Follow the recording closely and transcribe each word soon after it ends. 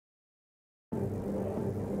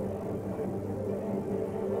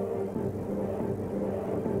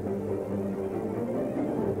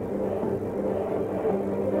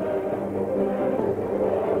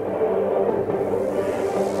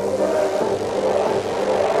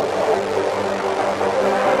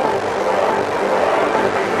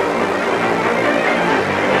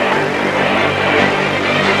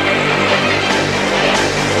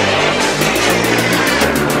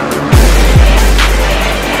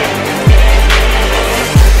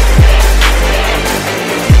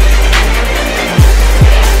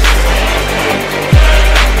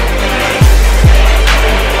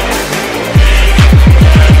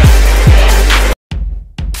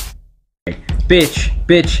bitch,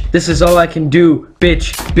 bitch, this is all I can do.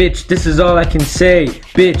 Bitch, bitch, this is all I can say.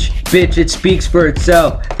 Bitch, bitch, it speaks for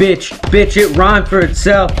itself. Bitch, bitch, it rhymes for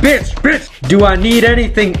itself. Bitch, bitch, do I need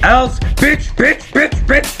anything else? Bitch, bitch, bitch,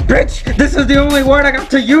 bitch, bitch, this is the only word I got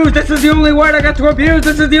to use. This is the only word I got to abuse.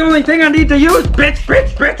 This is the only thing I need to use. Bitch,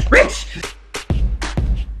 bitch, bitch, bitch.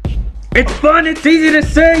 It's fun, it's easy to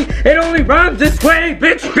say, it only rhymes this way.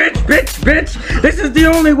 Bitch, bitch, bitch, bitch, this is the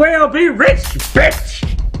only way I'll be rich. Bitch.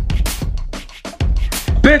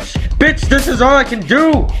 Bitch, bitch, this is all I can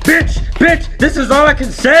do. Bitch, bitch, this is all I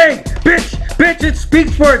can say. Bitch, bitch, it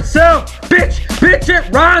speaks for itself. Bitch, bitch,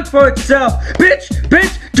 it rhymes for itself. Bitch,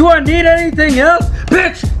 bitch, do I need anything else?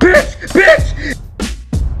 Bitch, bitch, bitch.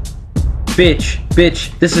 Bitch,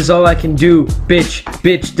 bitch, this is all I can do. Bitch,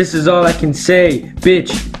 bitch, this is all I can say.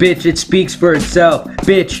 Bitch, bitch, it speaks for itself.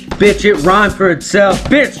 Bitch, bitch, it rhymes for itself.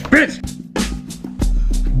 Bitch, bitch,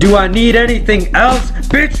 do I need anything else?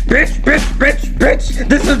 Bitch, bitch, bitch, bitch, bitch,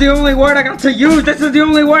 this is the only word I got to use. This is the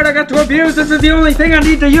only word I got to abuse. This is the only thing I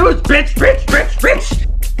need to use. Bitch, bitch, bitch, bitch.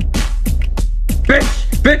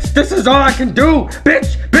 Bitch, bitch, this is all I can do.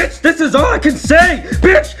 Bitch, bitch, this is all I can say.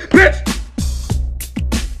 Bitch, bitch.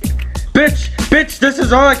 Bitch, bitch, this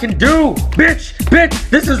is all I can do. Bitch, bitch,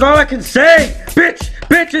 this is all I can say. Bitch,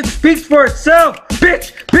 bitch, it speaks for itself.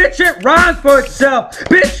 Bitch, bitch, it rhymes for itself.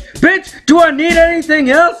 Bitch, bitch, do I need anything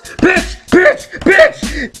else? Bitch, bitch,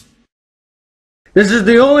 bitch. This is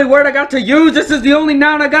the only word I got to use. This is the only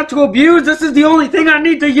noun I got to abuse. This is the only thing I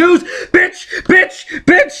need to use. Bitch, bitch,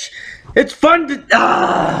 bitch. It's fun to...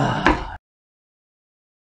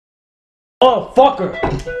 Motherfucker.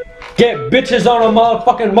 Get bitches on a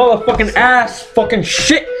motherfucking ass fucking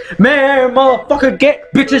shit. Man, motherfucker,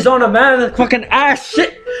 get bitches on a motherfucking ass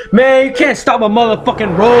shit. Man, you can't stop a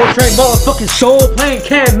motherfucking road train. Motherfucking soul plane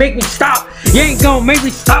can't make me stop. You ain't gonna make me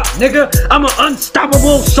stop, nigga. I'm an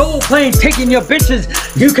unstoppable soul plane taking your bitches.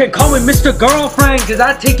 You can call me Mr. Girlfriend, cause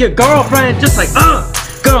I take your girlfriend just like,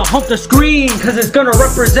 gonna hump the screen, cause it's gonna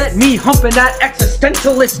represent me humping that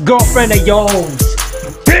existentialist girlfriend of yours.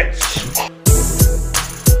 Bitch!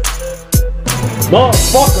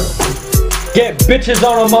 Motherfucker, get bitches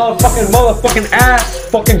on a motherfucking ass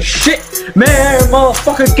fucking shit. Man,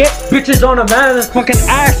 motherfucker, get bitches on a motherfucking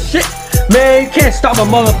ass shit. Man, you can't stop a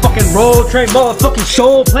motherfucking road train. Motherfucking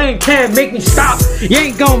soul plane can't make me stop. You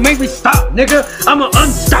ain't gonna make me stop, nigga. I'm an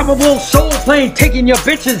unstoppable soul plane taking your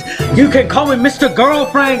bitches. You can call me Mr.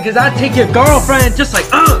 Girlfriend, cause I take your girlfriend just like,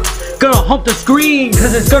 gonna hump the screen,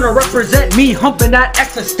 cause it's gonna represent me humping that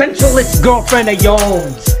existentialist girlfriend of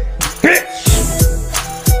yours. Bitch!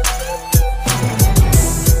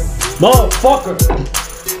 Motherfucker,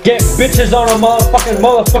 get bitches on a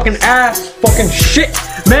motherfucking ass fucking shit.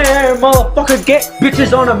 Man, motherfucker, get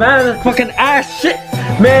bitches on a motherfucking ass shit.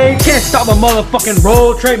 Man, you can't stop a motherfucking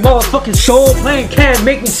road train. Motherfucking soul plane can't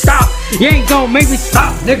make me stop. You ain't gonna make me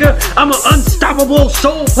stop, nigga. I'm an unstoppable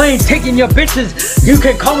soul plane taking your bitches. You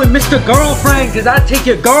can call me Mr. Girlfriend, cause I take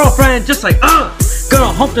your girlfriend just like,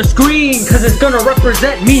 gonna hump the screen, cause it's gonna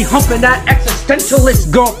represent me humping that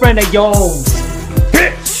existentialist girlfriend of yours.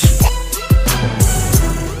 Bitch!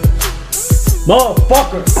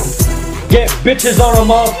 Motherfucker, get bitches on a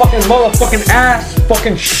motherfucking ass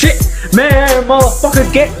fucking shit. Man,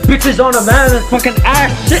 motherfucker, get bitches on a motherfucking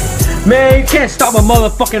ass shit. Man, you can't stop a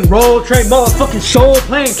motherfucking road train. Motherfucking soul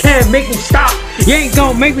plane can't make me stop. You ain't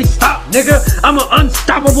gonna make me stop, nigga. I'm an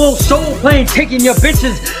unstoppable soul plane taking your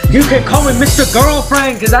bitches. You can call me Mr.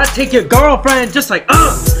 Girlfriend, cause I take your girlfriend just like,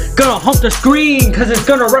 gonna hump the screen, cause it's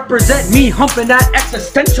gonna represent me humping that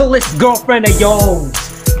existentialist girlfriend of yours.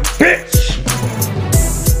 Bitch!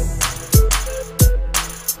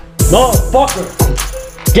 Motherfucker,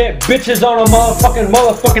 get bitches on a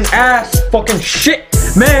motherfucking ass fucking shit.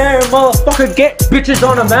 Man, motherfucker, get bitches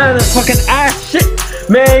on a motherfucking ass shit.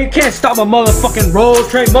 Man, you can't stop a motherfucking road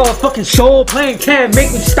train. Motherfucking soul plane can't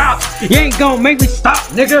make me stop. You ain't gonna make me stop,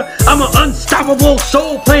 nigga. I'm an unstoppable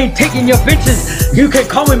soul plane taking your bitches. You can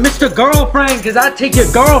call me Mr. Girlfriend, cause I take your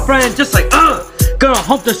girlfriend just like, gonna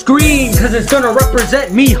hump the screen, cause it's gonna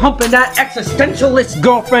represent me humping that existentialist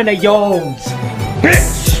girlfriend of yours.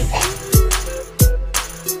 Bitch!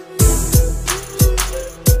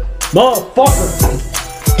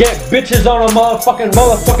 Motherfucker, get bitches on a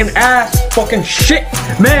motherfucking ass fucking shit.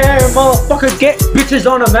 Man, motherfucker, get bitches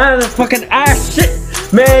on a motherfucking ass shit.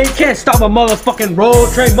 Man, you can't stop a motherfucking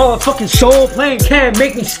road train. Motherfucking soul plane can't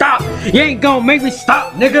make me stop. You ain't gonna make me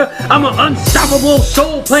stop, nigga. I'm an unstoppable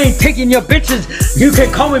soul plane taking your bitches. You can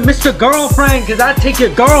call me Mr. Girlfriend, cause I take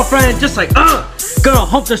your girlfriend just like, gonna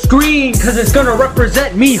hump the screen, cause it's gonna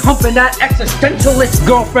represent me humping that existentialist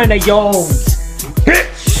girlfriend of yours.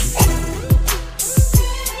 Bitch!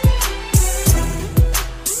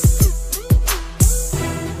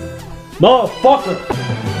 Motherfucker!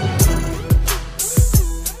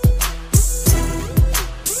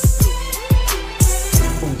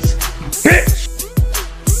 Bitch!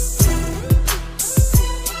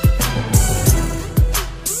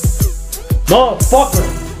 Motherfucker!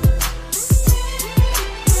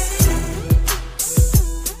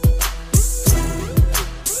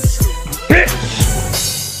 Bitch!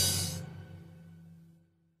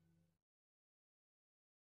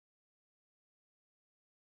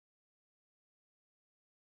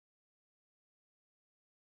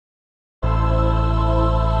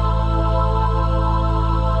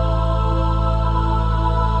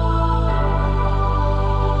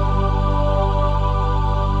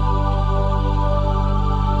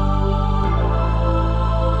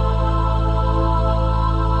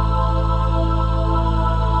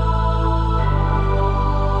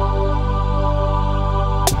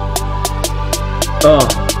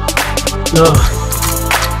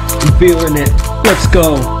 I'm feeling it. Let's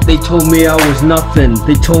go. They told me I was nothing.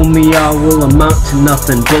 They told me I will amount to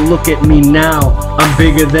nothing. But look at me now. I'm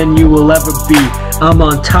bigger than you will ever be. I'm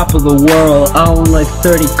on top of the world. I own like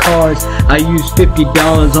 30 cars. I use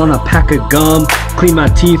 $50 on a pack of gum. Clean my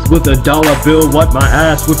teeth with a dollar bill. Wipe my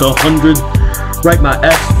ass with 100. Write my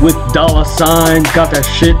S with dollar signs. Got that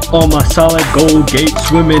shit on my solid gold gate.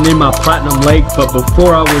 Swimming in my platinum lake. But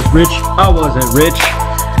before I was rich, I wasn't rich.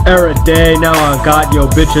 Every day now I got your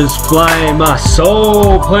bitches flying my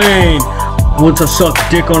soul plane. Once I sucked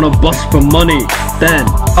dick on a bus for money. Then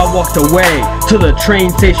I walked away to the train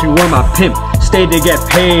station where my pimp stayed to get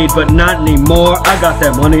paid. But not anymore. I got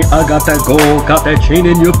that money, I got that gold. Got that chain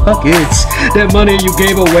in your pockets. That money you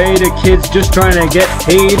gave away to kids just trying to get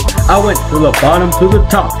paid. I went from the bottom to the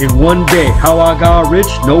top in one day. How I got rich,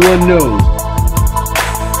 no one knows.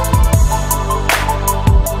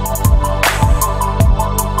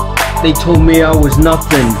 They told me I was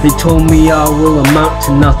nothing. They told me I will amount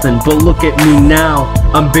to nothing. But look at me now.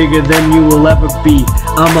 I'm bigger than you will ever be.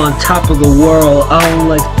 I'm on top of the world. I own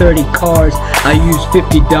like 30 cars. I use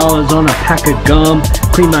 $50 on a pack of gum.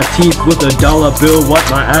 Clean my teeth with a dollar bill. Wipe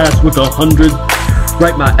my ass with 100.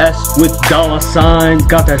 Write my S with dollar signs.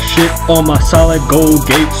 Got that shit on my solid gold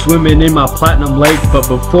gate. Swimming in my platinum lake. But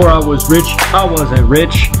before I was rich, I wasn't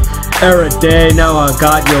rich. Every day now I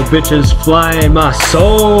got your bitches flying my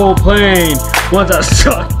soul plane. Once I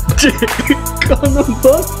suck dick on the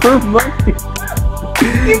bus for money.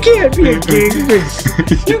 You can't be a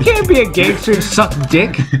gangster. You can't be a gangster and suck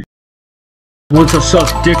dick. Once I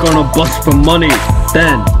sucked dick on a bus for money.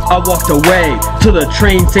 Then I walked away to the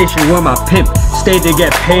train station where my pimp stayed to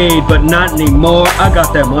get paid. But not anymore. I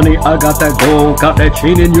got that money, I got that gold. Got that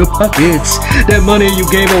chain in your pockets. That money you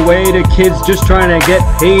gave away to kids just trying to get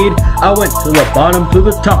paid. I went to the bottom to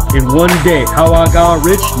the top in one day. How I got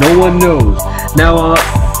rich, no one knows. Now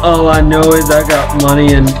all I know is I got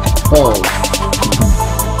money and hoes.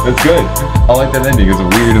 That's good. I like that ending. It's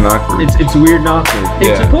weird and awkward. It's weird and awkward.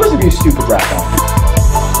 It's supposed to be a stupid rap album.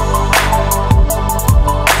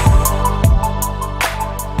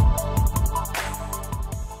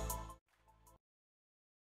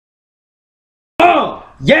 Oh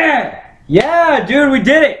yeah, yeah, dude, we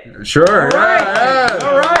did it. Sure.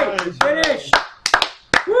 All right, finished.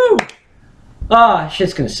 Woo. Ah,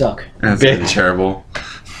 shit's gonna suck. That's gonna be terrible.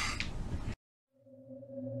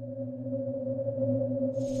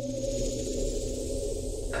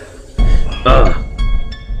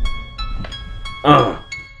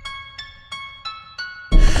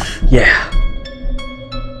 Yeah.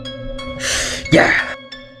 Yeah.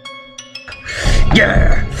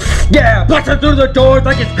 Yeah. Yeah. Busting through the doors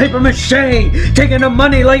like it's paper mache. Taking the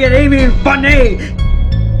money like it ain't even funny.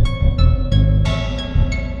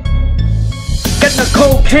 Getting the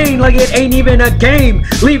cocaine like it ain't even a game.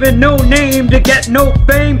 Leaving no name to get no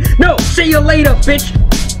fame. No, see you later, bitch.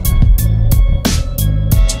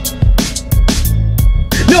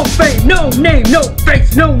 No fame, no name, no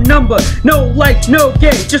face, no number, no life, no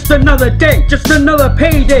game. Just another day, just another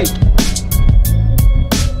payday.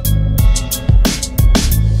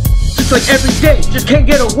 Just like every day, just can't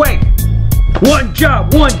get away. One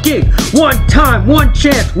job, one gig, one time, one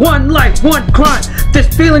chance, one life, one crime. This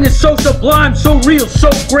feeling is so sublime, so real, so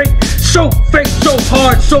great, so fake, so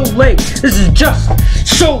hard, so late. This is just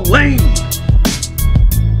so lame.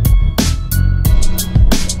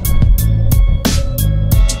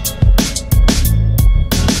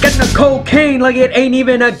 Getting the cocaine like it ain't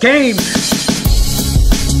even a game.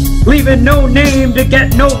 Leaving no name to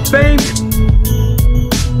get no fame.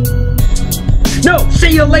 No,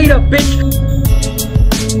 see you later, bitch.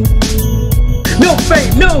 No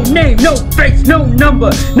fame, no name, no face, no number,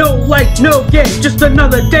 no life, no game, just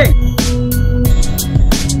another day.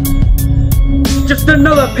 just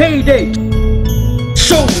another payday.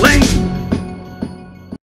 So lame.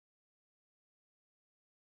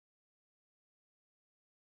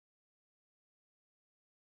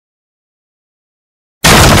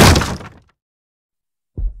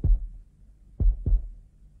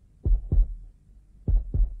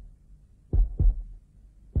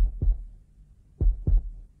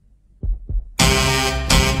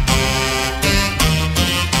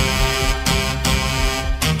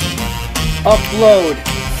 Upload,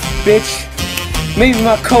 bitch. Maybe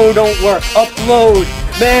my code don't work. Upload,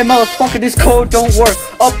 man, motherfucker, this code don't work.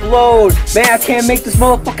 Upload, man, I can't make this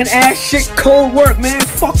motherfucking ass shit code work, man.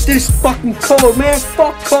 Fuck this fucking code, man.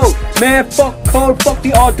 Fuck code, man. Fuck code. Fuck the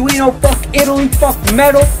Arduino. Fuck Italy. Fuck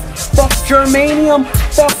metal. Fuck germanium.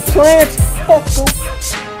 Fuck plants.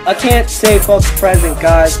 Fuck. I can't say fuck the present,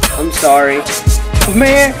 guys. I'm sorry,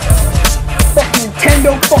 man. Fuck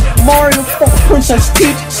Nintendo. Fuck Mario. Fuck Princess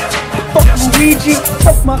Peach. Fuck Luigi,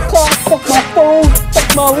 fuck my clock, fuck my phone,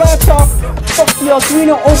 fuck my laptop, fuck the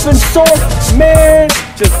Arduino open source, man,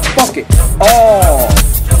 just fuck it all.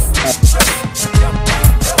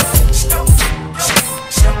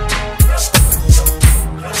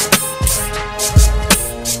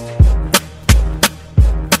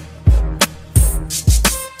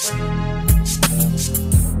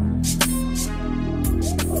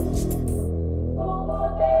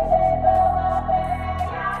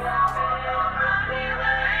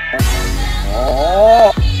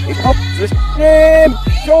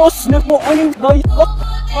 Sniffle on the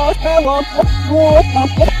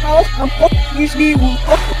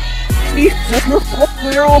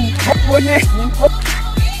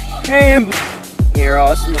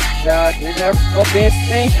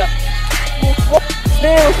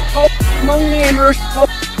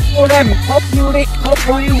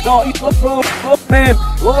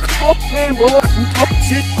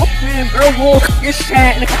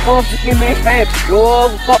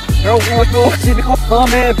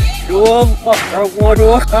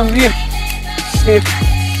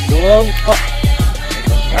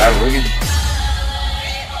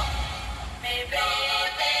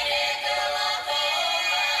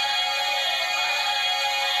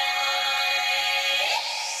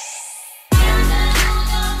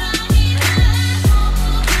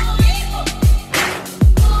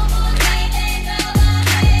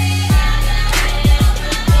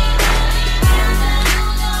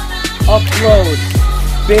Upload,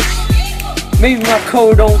 bitch. Maybe my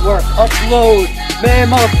code don't work. Upload, man,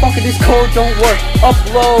 motherfucker, this code don't work.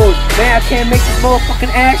 Upload, man, I can't make this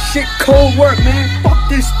motherfucking ass shit code work, man. Fuck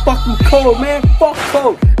this fucking code, man. Fuck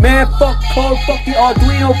code, man. Fuck code. Fuck the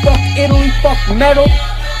Arduino. Fuck Italy. Fuck metal.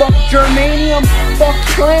 Fuck germanium. Fuck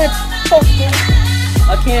plants. Fuck.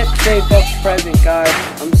 I can't say fuck the present, guys.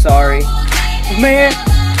 I'm sorry, man.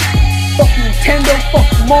 Fuck Nintendo.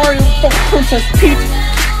 Fuck Mario. Fuck Princess Peach.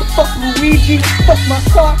 Fuck Luigi, fuck my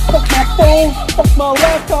clock, fuck my phone, fuck my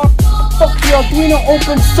laptop, fuck the Arduino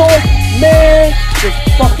open source, man, just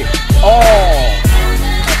fuck it all.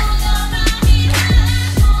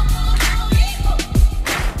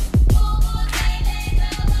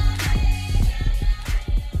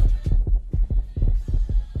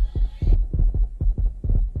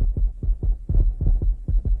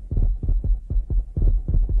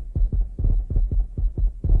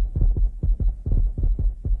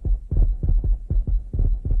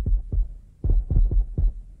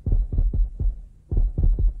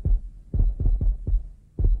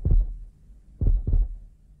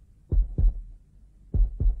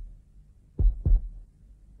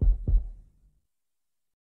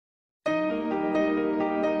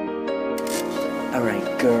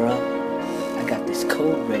 Alright, girl, I got this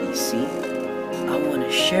code ready, see? I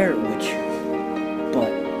wanna share it with you,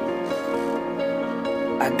 but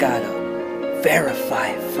I gotta verify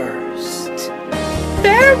it first.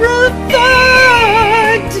 Verified!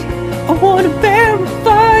 I wanna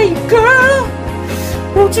verify you, girl.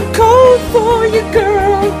 Wrote your code for you,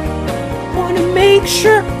 girl. Wanna make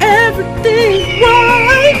sure everything's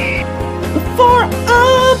right before I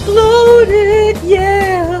upload it,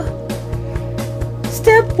 yeah.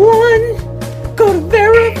 Step 1, go to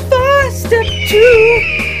verify. Step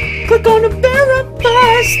 2, click on the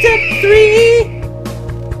verify. Step 3.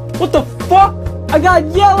 What the fuck? I got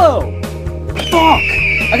yellow! Fuck!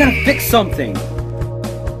 I gotta fix something.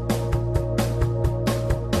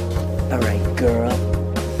 Alright, girl.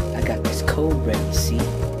 I got this code ready, see?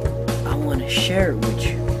 I wanna share it with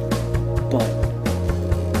you, but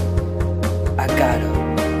I gotta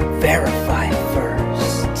verify it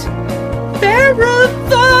first. Verified!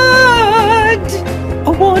 I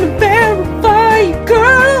wanna verify you,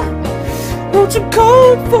 girl. Wrote some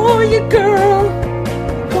code for you, girl.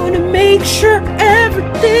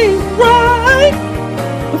 everything's right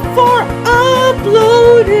before I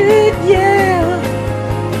upload it, yeah.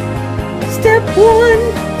 Step 1,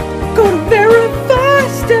 go to verify.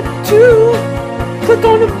 Step 2, click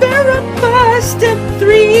on the verify. Step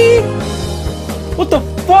 3. What the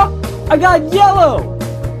fuck? I got yellow!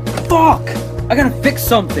 Fuck! I gotta fix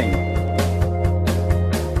something.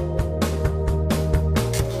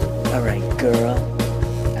 Alright, girl.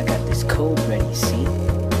 I got this code ready, see?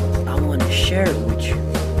 I wanna share it with you.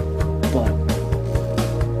 But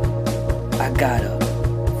I gotta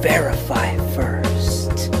verify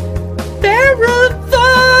first. Verified!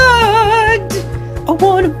 I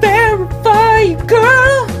wanna verify you,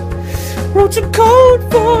 girl. Wrote some code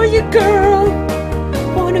for you, girl.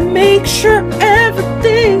 Wanna make sure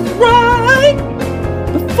everything's right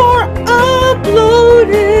before I upload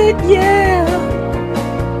it, yeah.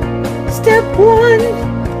 Step 1,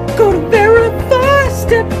 go to verify.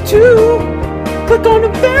 Step 2, click on the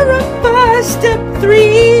verify. Step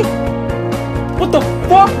 3. What the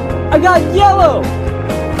fuck? I got yellow!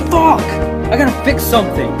 Fuck! I gotta fix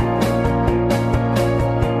something.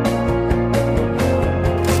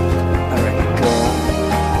 Alright, girl.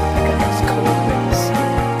 I got this code ready, see?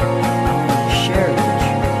 I wanna share it with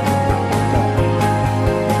you. But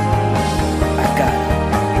I gotta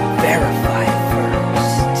verify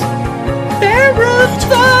first.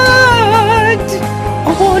 Verified! I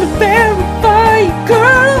wanna verify you,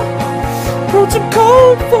 girl. Wrote some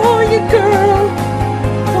code for you, girl.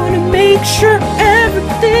 Wanna make sure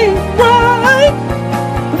everything's right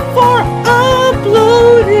before I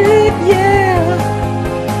upload it, yeah.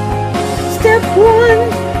 Step 1,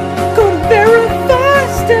 go to verify.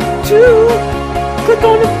 Step 2, click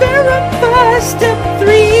on the verify. Step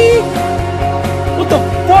 3. What the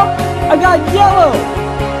fuck? I got yellow!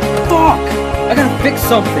 Fuck! I gotta fix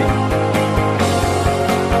something.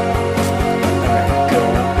 Alright,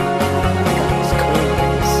 girl. I got this code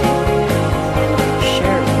ready, see? I wanna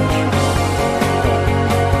share it with you.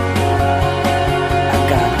 I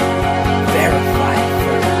gotta verify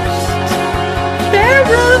first.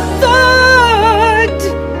 Verified!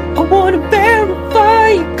 I wanna verify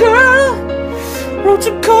you, girl. Wrote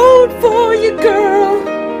some code for you, girl.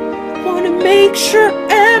 Wanna make sure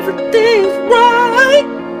everything's right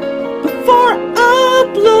before I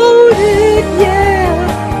upload it, yeah.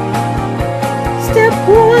 Step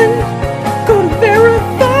 1, go to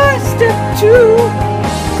verify. Step 2,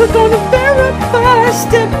 click on the verify.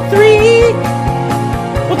 Step 3.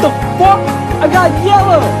 What the fuck? I got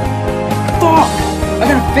yellow! Fuck! I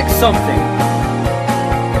gotta fix something.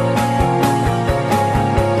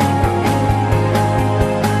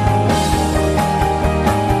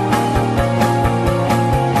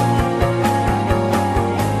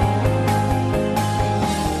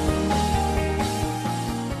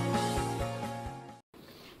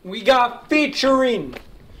 We got featuring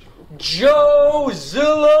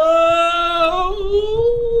JOEzilla.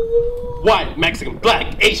 White, Mexican,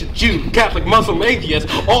 black, Asian, Jew, Catholic, Muslim, atheist,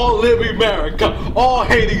 all live in America, all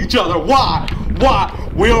hate each other. Why? Why?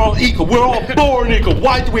 We're all equal. We're all born equal.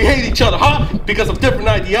 Why do we hate each other, huh? Because of different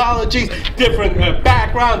ideologies, different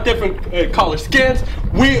background, different color skins.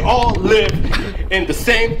 We all live in the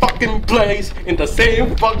same fucking place, in the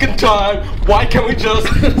same fucking time. Why can't we just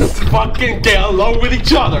fucking get along with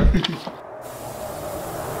each other?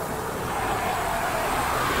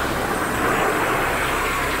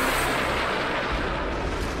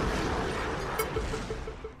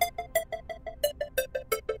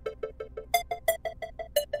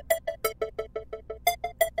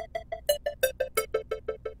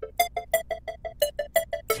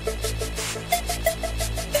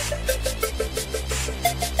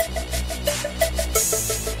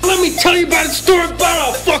 Let me tell you about a story about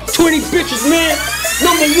a fuck 20 bitches, man.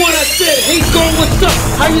 Number 1, I said, hey girl, what's up?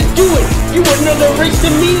 How you doing? You another race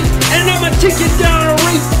than me? And I'ma take you down a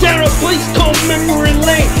race, down a place called Memory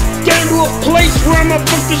Lane. Down to a place where I'ma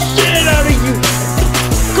fuck the shit out of you.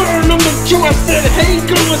 Girl number 2, I said, hey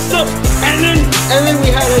girl, what's up? And then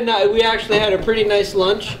we actually had a pretty nice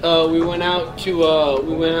lunch. We went out to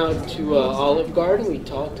Olive Garden. We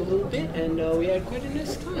talked a little bit, and we had quite a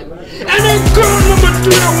nice time. And then girl number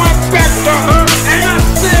 3, I went back to her, and I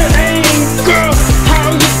said, hey girl,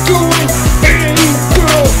 how you doing? Hey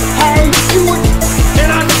girl, how you doing?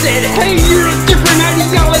 And I said, hey, you're a different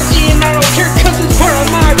ideology, and I don't care 'cause it's part of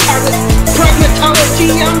my pragmatology.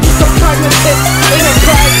 I'm just a pragmatist in a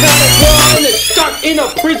pragmatic world, and it's stuck in a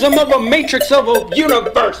prism of a matrix of a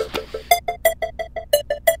universe.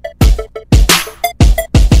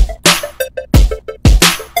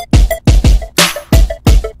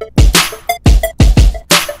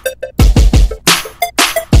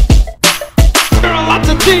 Girl, I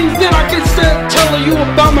tell you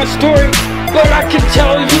about my story, but I can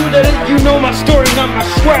tell you that you know my story, not my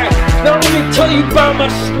swag. Now let me tell you about my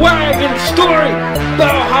swag and story,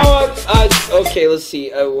 about how okay, let's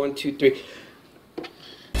see, 1, 2, 3.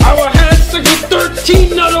 I had sex with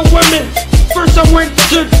 13 other women. First I went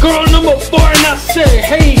to girl number 4 and I said,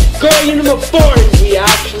 hey, girl, you number 4. And we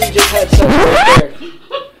actually just had sex right there.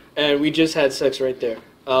 And we just had sex right there.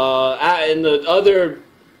 And the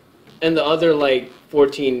other like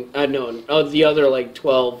 14, the other like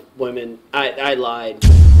 12 women, I lied.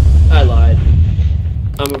 I lied.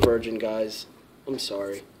 I'm a virgin, guys. I'm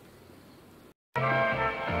sorry.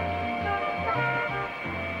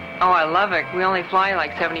 Oh, I love it. We only fly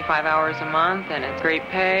like 75 hours a month, and it's great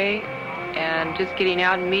pay, and just getting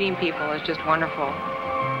out and meeting people is just wonderful.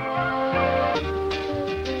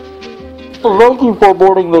 Thank you for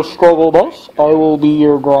boarding the struggle bus. I will be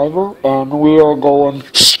your driver, and we are going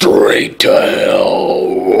straight to hell.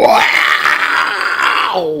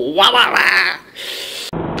 Wow!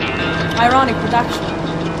 Ironic production.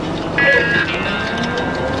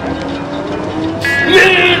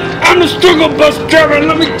 Man, I'm the struggle bus driver, and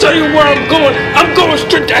let me tell you where I'm going. I'm going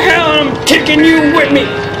straight to hell, and I'm taking you with me.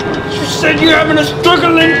 You said you're having a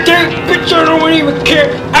struggling day, bitch, I don't even care.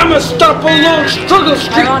 I'ma stop along struggle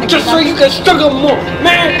street just so you can struggle more.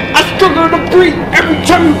 Man, I struggle to breathe. Every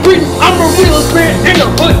time you breathe, I'm the realest man in the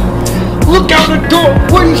hood. Look out the door,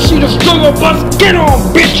 where you see the struggle bus, get on,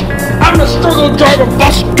 bitch. I'm the struggle driver,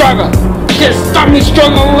 bus driver. Can't stop me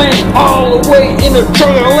struggling all the way in the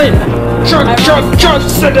struggling. Truck,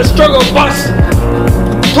 said the struggle bus.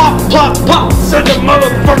 Plop, plop, plop, said the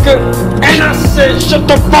motherfucker. And I said, shut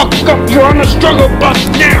the fuck up, you're on the struggle bus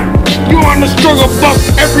now. You're on the struggle bus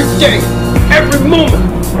every day, every moment.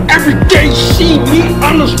 Every day you see me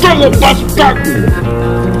on the struggle bus driver.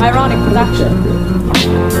 Ironic production.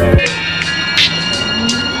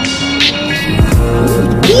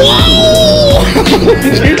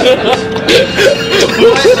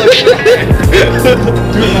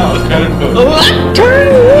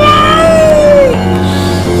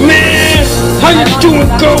 Man, how you doing,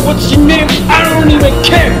 girl? What's your name? I don't even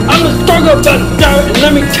care. I'm the struggle bus driver, and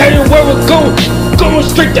let me tell you where we're going. Going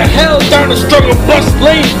straight to hell down the struggle bus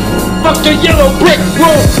lane. Fuck the yellow brick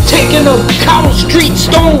road, taking the Cobble Street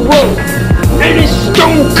Stone Road, and it's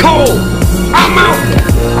stone cold. I'm out.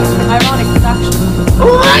 Ironic production.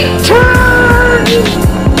 Right turn.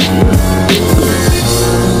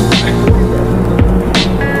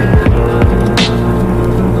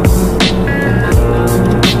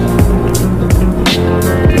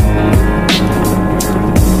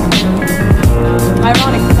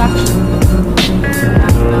 Ironic production.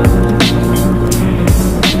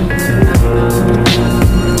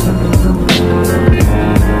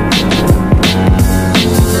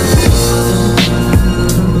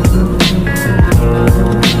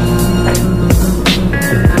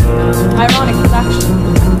 Ironic production.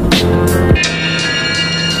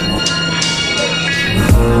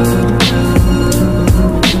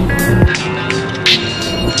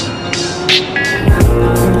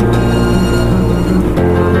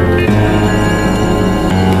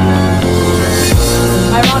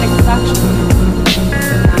 Ironic production.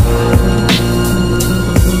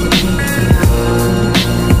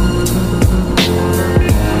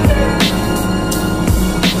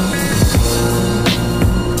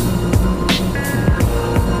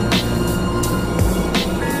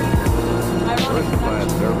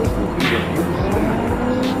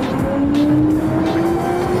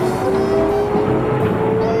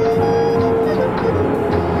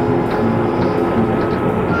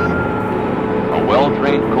 A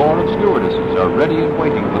well-trained corps of stewardesses are ready and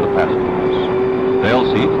waiting for the passengers. They'll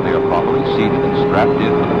see that they are properly seated and strapped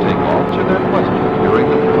in for the takeoff should their questions during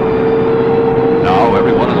the trip. Now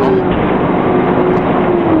everyone is on.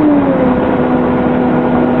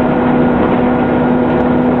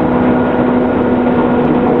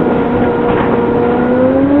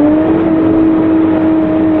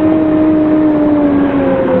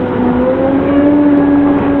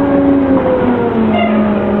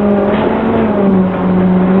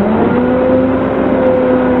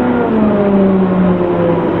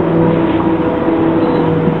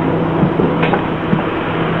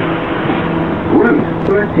 Route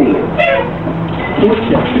 13.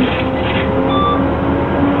 Worcester.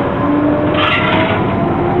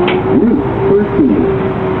 Route 13.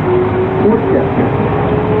 Worcester.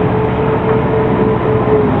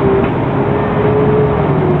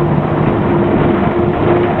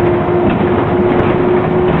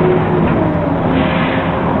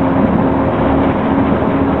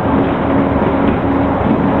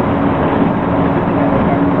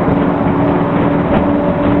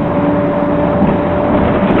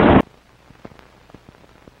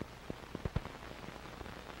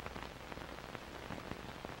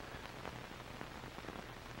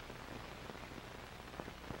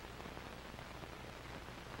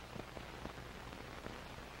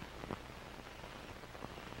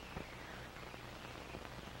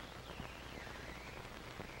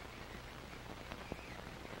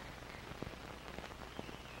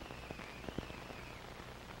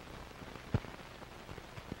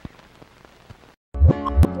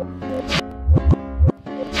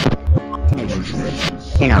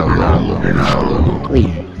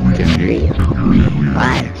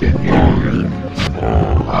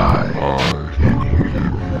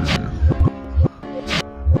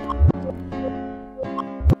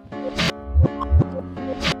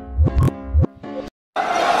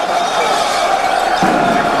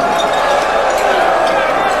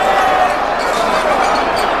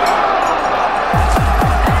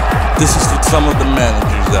 This is to some of the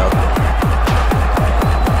managers out there.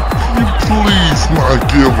 Can you please not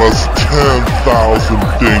give us 10,000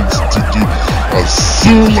 things to do as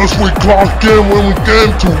soon as we clock in when we get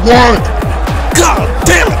into work? God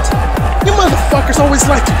damn it! You motherfuckers always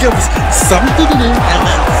like to give us something to do, and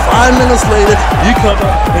then 5 minutes later, you come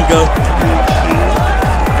up and go,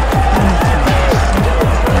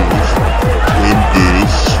 In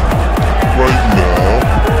this, right now.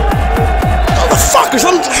 Motherfuckers,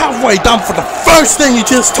 I'm halfway done for the first thing you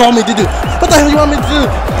just told me to do. What the hell you want me to do?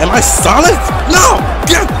 Am I solid? No!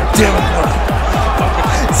 God damn it,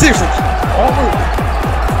 motherfucker. Seriously,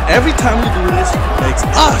 every time you do this makes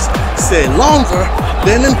us stay longer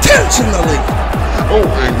than intentionally. Oh,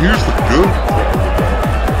 and here's the good part.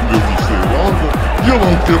 If you stay longer, you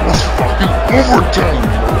don't give us fucking overtime,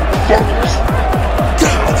 motherfuckers.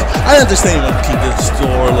 God, I understand you want to keep the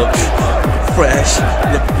store look fresh,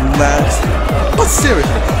 look nice, but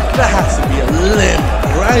seriously, there has to be a limit,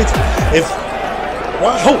 right?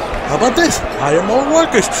 Well, how about this? Hire more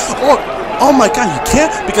workers. Or, oh my god, you can't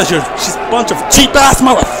because you're just a bunch of cheap ass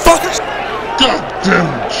motherfuckers. God damn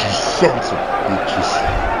it, you sons of bitches.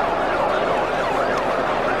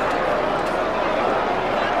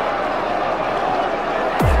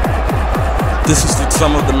 This is to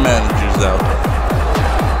some of the managers out there.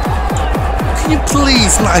 Can you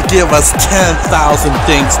please not give us 10,000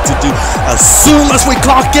 things to do as soon as we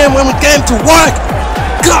clock in when we get into work?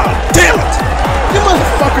 God damn it! You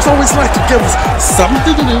motherfuckers always like to give us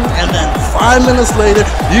something to do, and then 5 minutes later,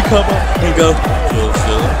 you come up and go,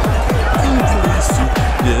 JOEzilla, can you please do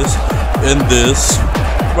this and this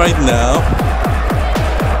right now?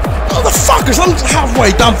 Motherfuckers, I'm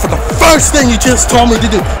halfway done for the first thing you just told me to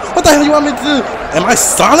do. What the hell you want me to do? Am I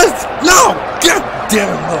solid? No! God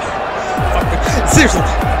damn it, motherfucker. Seriously,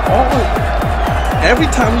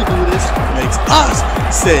 every time you do this makes us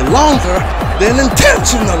stay longer than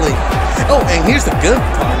intentionally. Oh, and here's the good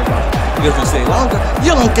part about it. Because we stay longer,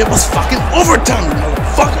 you don't give us fucking overtime, you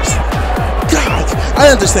motherfuckers. God,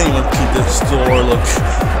 I understand you want to keep the store look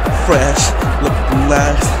fresh, look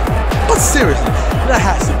nice, but seriously, there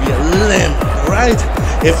has to be a limit, right?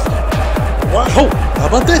 How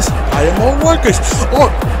about this? Hire more workers. Or,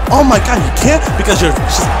 oh my god, you can't because you're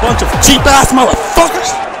just a bunch of cheap ass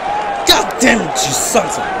motherfuckers. God damn it, you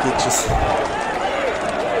sons of bitches.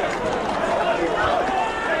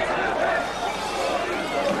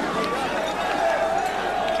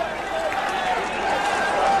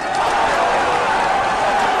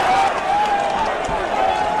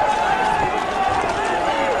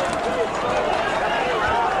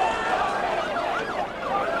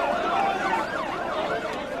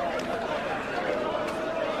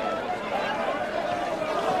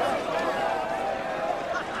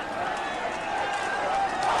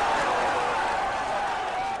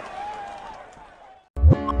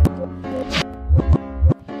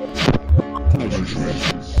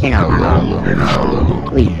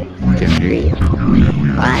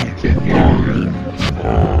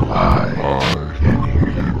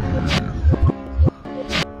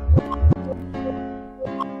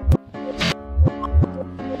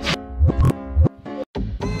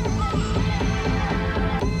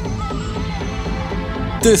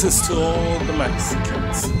 This is to all the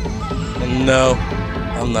Mexicans. And no,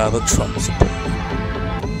 I'm not a Trump supporter.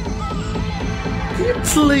 Can you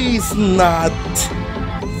please not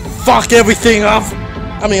fuck everything up?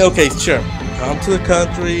 I mean, okay, sure. Come to the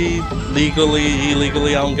country, legally,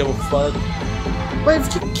 illegally, I don't give a fuck. But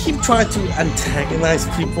if you keep trying to antagonize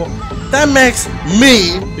people, that makes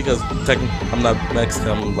me, because technically I'm not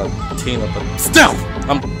Mexican, I'm Latino, but still,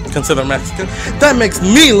 I'm considered Mexican. That makes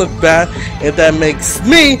me look bad, and that makes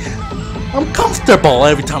me uncomfortable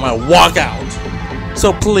every time I walk out.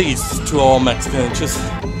 So please, to all Mexicans, just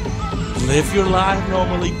live your life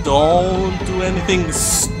normally. Don't do anything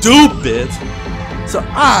stupid, so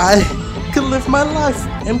I can live my life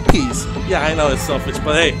in peace. Yeah, I know it's selfish,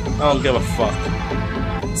 but hey, I don't give a fuck.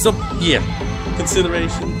 So yeah,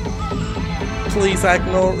 consideration. Please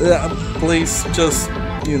ignore. Please just,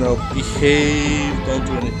 you know, behave. Don't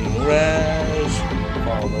do anything rash.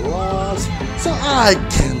 Follow the laws, so I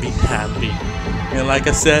can be happy. And like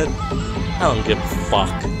I said, I don't give a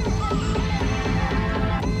fuck.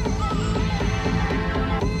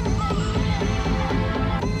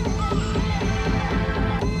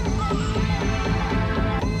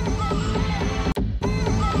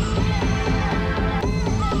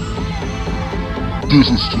 This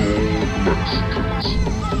is to all the Mexicans.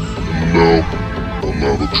 And now,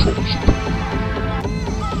 another Trump's opinion.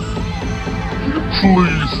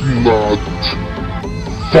 Please not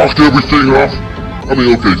fuck everything up. I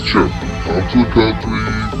mean, okay, sure. Come to the country,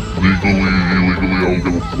 legally, illegally, I don't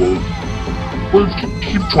give a fuck. But if you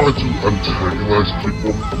keep trying to antagonize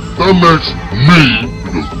people, that makes me,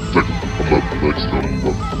 because technically I'm not Mexican, I'm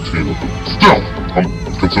not Latino, but still, I'm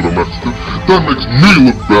considered Mexican, that makes me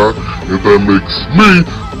look bad, and that makes me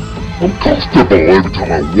uncomfortable every time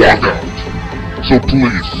I walk out. So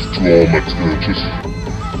please, to all Mexicans, just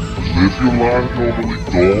live your life normally,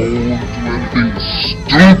 don't do anything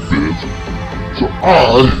stupid, so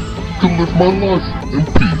I can live my life in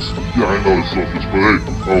peace. Yeah, I know it's selfish, but hey,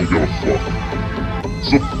 I don't give a fuck.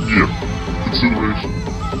 So, yeah, consideration.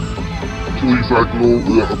 Please ignore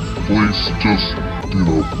that. Please just, you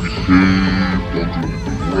know, behave, don't do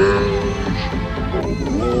anything rash, follow the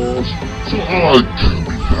laws, so I can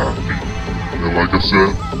be happy. And like I said,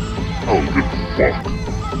 I don't give a fuck.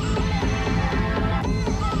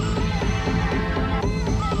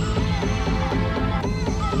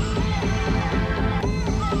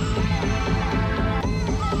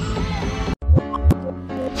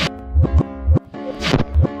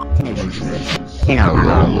 How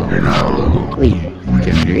long we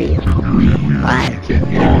can dream. I can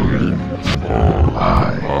hear you.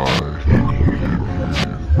 I can hear you.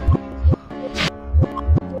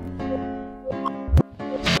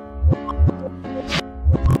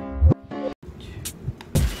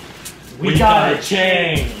 We gotta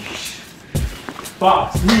change.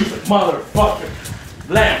 Box music, motherfucker.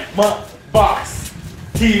 Lamp, box,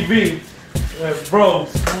 TV,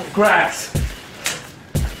 bros, grass.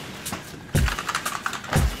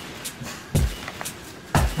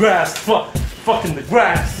 Grass, fucking the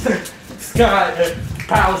grass. Sky,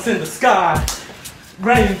 palace in the sky.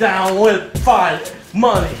 Rain down with fire,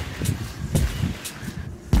 money.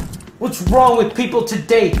 What's wrong with people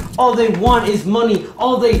today? All they want is money.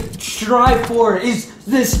 All they strive for is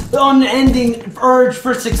this unending urge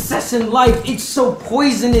for success in life. It's so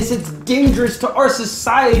poisonous, it's dangerous to our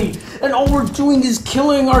society. And all we're doing is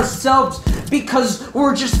killing ourselves because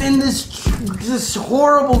we're just in this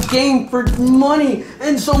horrible game for money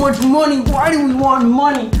and so much money. Why do we want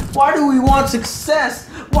money? Why do we want success?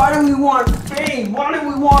 Why do we want fame? Why do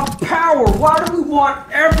we want power? Why do we want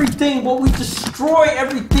everything? But we destroy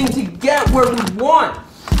everything to get where we want.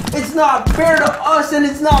 It's not fair to us and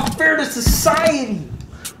it's not fair to society.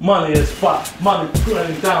 Money is fire. Money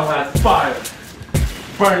burning down like fire.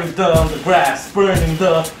 Burning down the grass, burning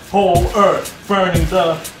the whole earth, burning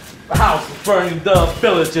the houses, burning the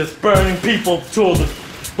villages, burning people to the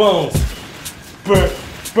bones. Burn,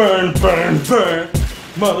 burn, burn, burn.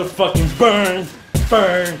 Motherfucking burn,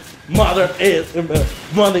 burn.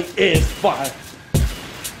 Money is fire.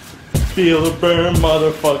 Feel the burn,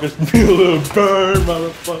 motherfuckers. Feel the burn,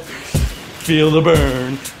 motherfuckers. Feel the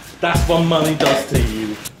burn. That's what money does to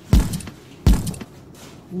you.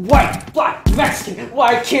 White, black, Mexican,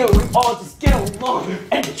 why can't we all just get along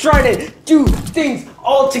and try to do things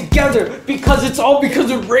all together? Because it's all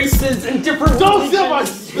because of races and different Don't steal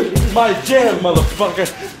my jam, motherfucker.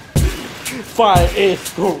 Fire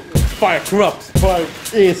corrupts. Fire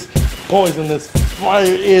is poisonous. Fire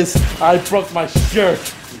is, I broke my shirt.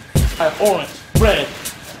 Orange, red,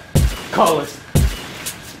 colors,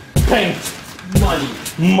 paint,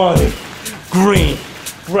 money, green,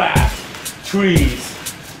 grass, trees,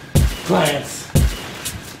 plants.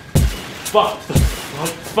 Fuck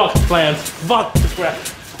plants, fuck the grass,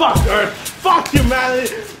 fuck earth, fuck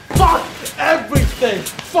humanity, fuck everything,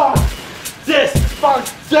 fuck this, fuck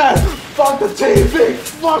that, fuck the TV,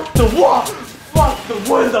 fuck the wall, fuck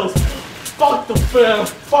the windows, fuck the film,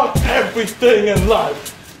 fuck everything in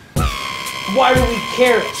life. Why do we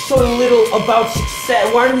care so little about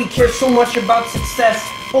success? Why do we care so much about success?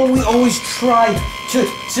 Well, we always try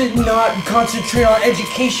to not concentrate on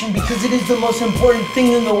education because it is the most important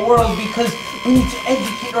thing in the world, because we need to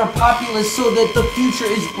educate our populace so that the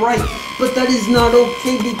future is bright. But that is not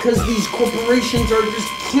okay because these corporations are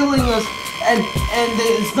just killing us, and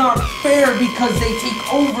it's not fair because they take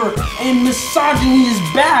over, and misogyny is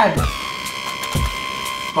bad.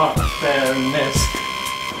 Fuck fairness.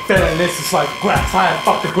 Fairness is like grass. I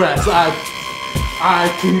fuck the grass. I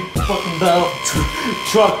keep fucking the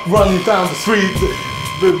truck running down the street,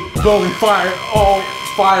 blowing fire all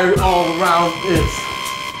around it.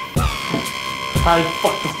 I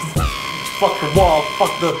fuck the wall,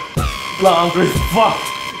 fuck the laundry, fuck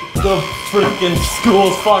the freaking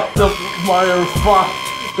schools, fuck the wire, fuck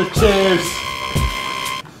the chairs,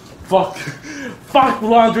 fuck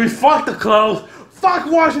laundry, fuck the clothes, fuck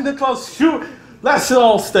washing the clothes, Let's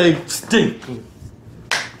all stay stinking.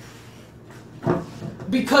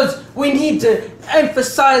 Because we need to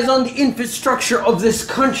emphasize on the infrastructure of this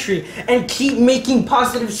country and keep making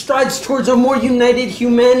positive strides towards a more united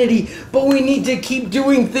humanity. But we need to keep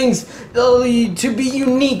doing things to be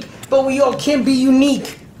unique. But we all can't be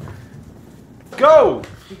unique. Go!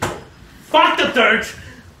 Fuck the dirt!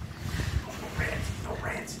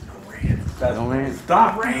 No rants.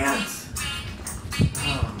 Stop. Rants.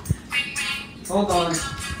 Hold on.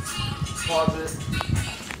 Pause it.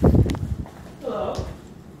 Hello.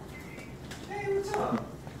 Hey, what's up?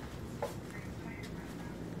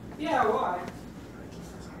 Yeah, why?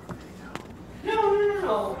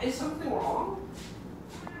 No. Is something wrong?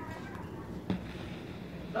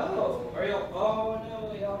 No. Are you? Oh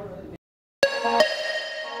no, y'all really.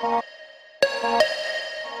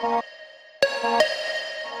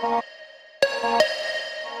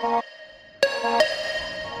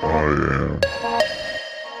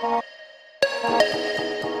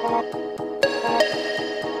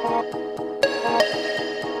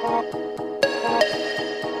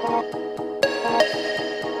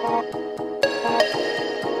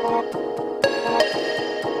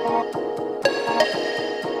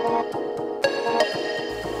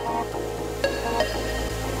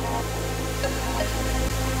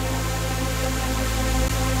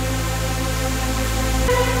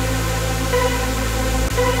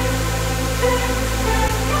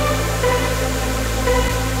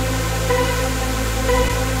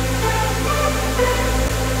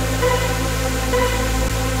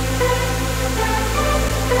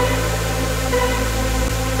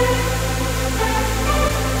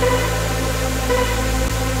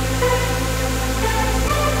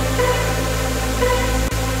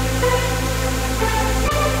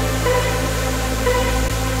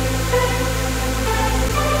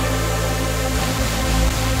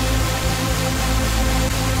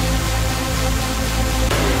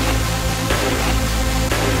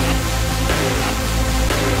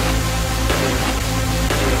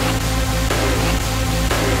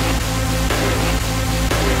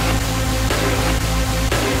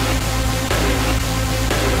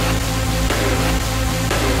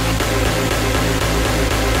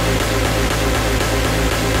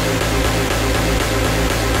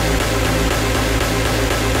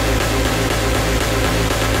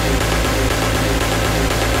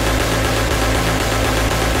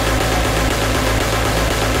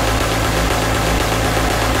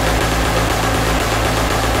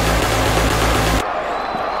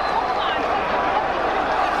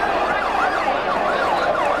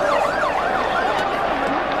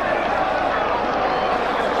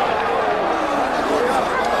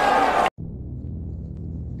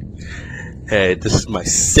 Hey, this is my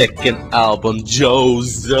second album,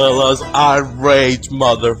 JOEzilla's Irate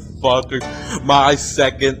Motherfuckers. My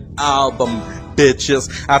second album, bitches.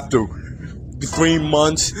 After 3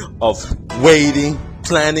 months of waiting,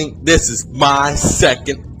 planning, this is my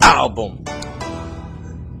second album.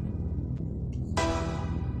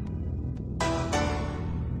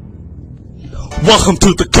 Welcome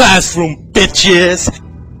to the classroom, bitches.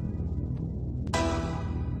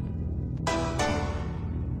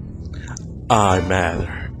 I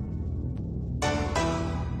matter.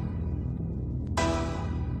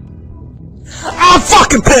 I'm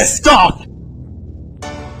fucking pissed off!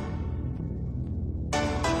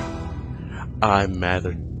 I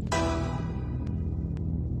matter.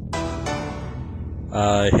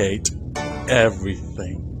 I hate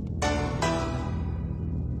everything.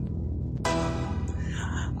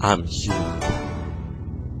 I'm you.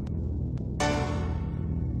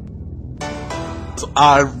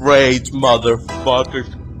 Irate motherfuckers.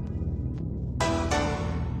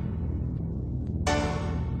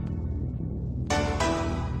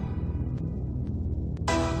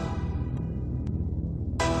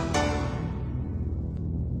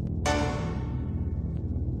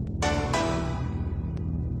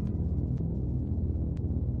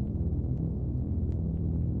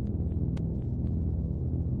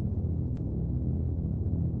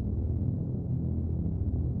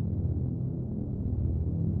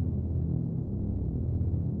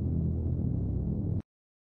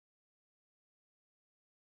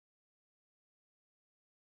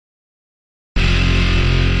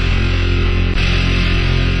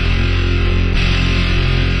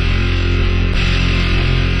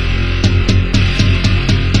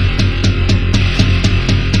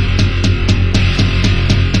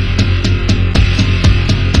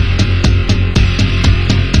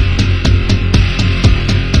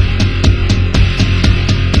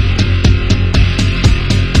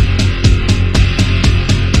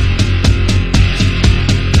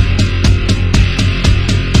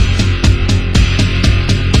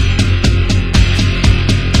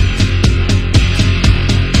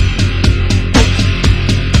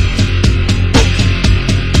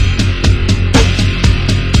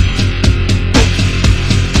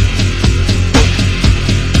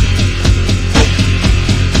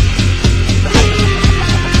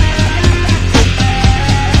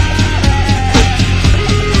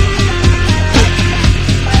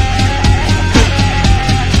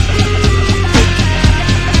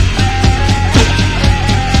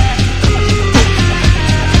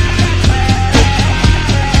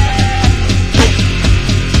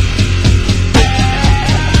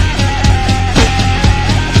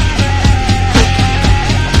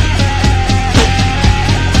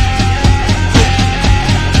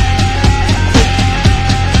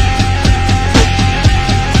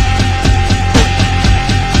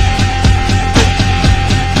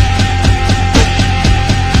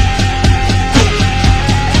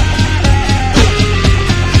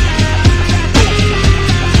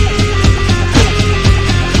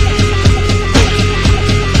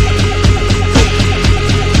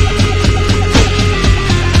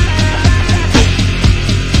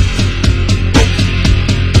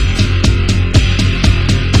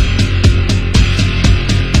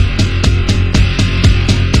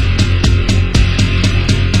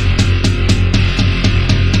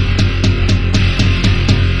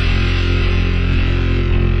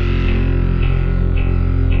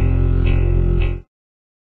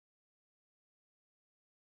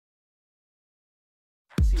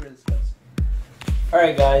 see where this goes.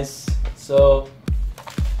 Alright, guys. So,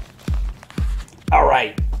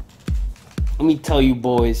 alright. Let me tell you,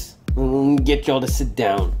 boys. Let me get y'all to sit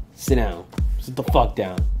down. Sit down. Sit the fuck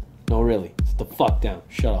down. No, really. Sit the fuck down.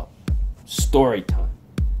 Shut up. Story time.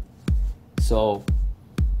 So,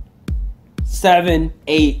 7,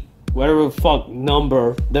 8, whatever the fuck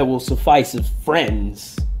number that will suffice as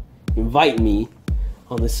friends invite me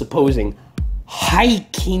on this supposing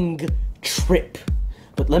hiking trip.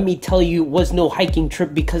 But let me tell you, it was no hiking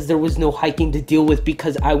trip because there was no hiking to deal with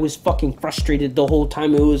because I was fucking frustrated the whole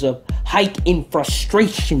time. It was a hike in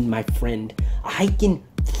frustration, my friend. A hike in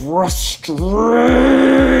frustration.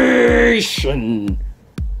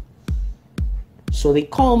 So they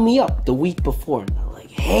called me up the week before and they're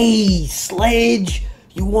like, hey, Sledge,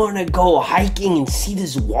 you wanna go hiking and see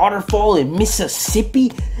this waterfall in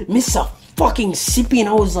Mississippi? Mississippi? And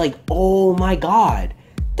I was like, oh my god.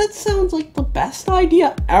 That sounds like the best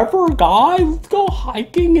idea ever, guys. Let's go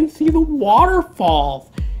hiking and see the waterfalls.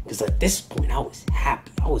 Because at this point, I was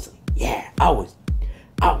happy. I was like, yeah, I was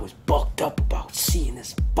bucked up about seeing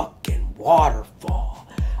this fucking waterfall.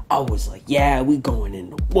 I was like, yeah, we going in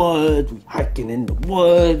the woods, we hiking in the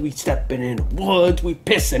woods, we stepping in the woods, we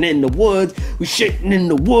pissing in the woods, we shitting in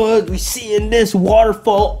the woods, we seeing this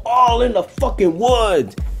waterfall all in the fucking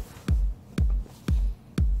woods.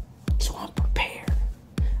 So I'm prepared.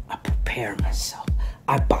 I prepare myself.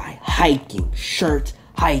 I buy hiking shirts,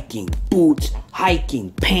 hiking boots,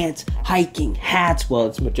 hiking pants, hiking hats. Well,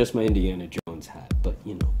 it's just my Indiana Jones hat, but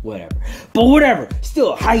you know, whatever. But whatever,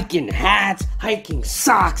 still hiking hats, hiking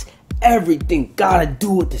socks, everything gotta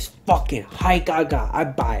do with this fucking hike. I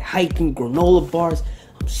buy hiking granola bars.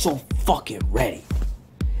 I'm so fucking ready.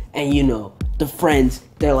 And you know, the friends,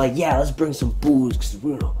 they're like, yeah, let's bring some booze because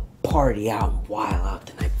we're gonna party out and wild out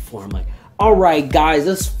the night before. I'm like, alright guys,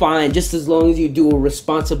 that's fine, just as long as you do it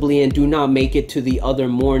responsibly and do not make it to the other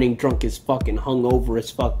morning drunk as fuck and hungover as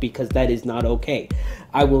fuck, because that is not okay.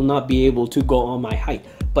 I will not be able to go on my hike,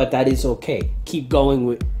 but that is okay. Keep going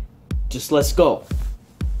with, just let's go.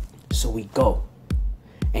 So we go,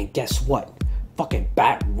 and guess what? Fucking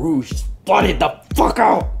Baton Rouge is flooded the fuck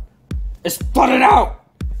out. It's flooded out.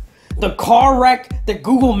 The car wreck that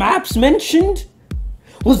Google Maps mentioned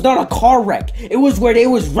was not a car wreck. It was where they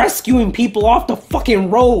was rescuing people off the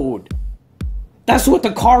fucking road. That's what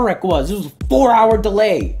the car wreck was. It was a 4-hour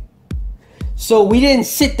delay. So we didn't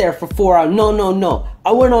sit there for 4 hours. No.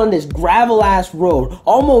 I went on this gravel ass road.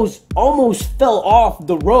 Almost fell off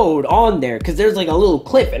the road on there because there's like a little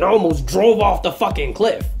cliff and I almost drove off the fucking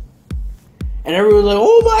cliff. And everyone was like,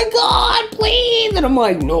 oh my god, please. And I'm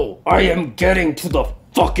like, no, I am getting to the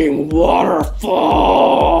fucking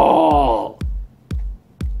waterfall.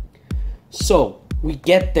 So, we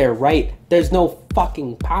get there, right? There's no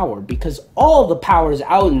fucking power because all the power is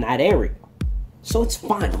out in that area. So it's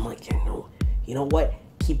fine. I'm like, you know what?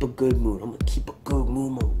 Keep a good mood. I'm gonna keep a good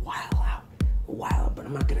mood. I'm gonna wild out, but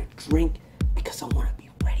I'm not gonna drink because I wanna be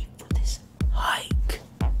ready for this hike.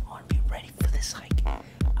 I wanna be ready for this hike.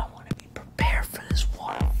 I wanna be prepared for this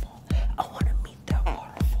waterfall. I wanna meet that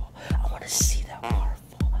waterfall. I wanna see that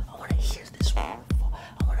waterfall. I wanna hear this waterfall.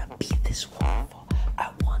 I wanna be this waterfall. I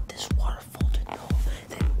want this waterfall to know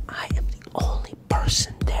that I am the only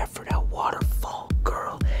person there for that waterfall,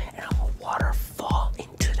 girl. And I'm a waterfall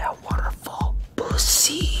into that waterfall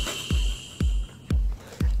pussy.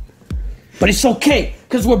 But it's okay,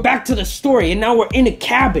 because we're back to the story, and now we're in a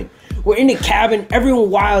cabin. We're in a cabin, everyone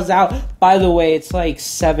wilds out. By the way, it's like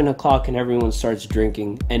 7 o'clock and everyone starts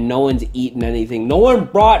drinking, and no one's eating anything. No one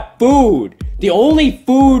brought food. The only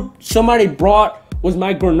food somebody brought was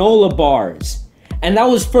my granola bars. And that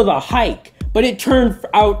was for the hike. But it turned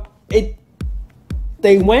out,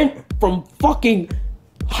 they went from fucking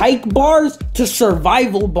hike bars to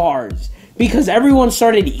survival bars. Because everyone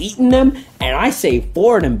started eating them, and I saved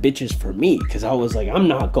 4 of them bitches for me. Because I was like, I'm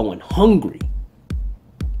not going hungry.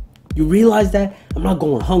 You realize that? I'm not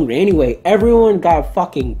going hungry. Anyway, everyone got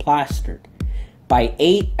fucking plastered. By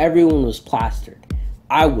 8, everyone was plastered.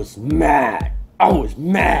 I was mad.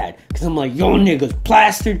 Because I'm like, y'all niggas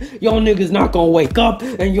plastered, y'all niggas not gonna wake up,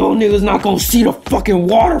 and y'all niggas not gonna see the fucking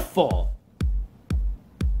waterfall.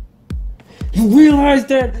 You realize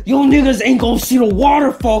that? Y'all niggas ain't gonna see the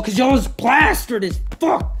waterfall because y'all is plastered as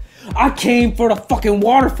fuck. I came for the fucking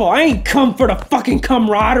waterfall. I ain't come for the fucking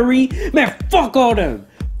camaraderie. Man, fuck all them.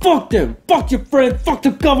 Fuck them. Fuck your friend. Fuck the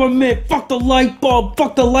government. Fuck the light bulb.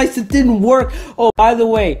 Fuck the lights that didn't work. Oh, by the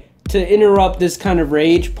way, to interrupt this kind of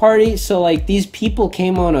rage party, so like these people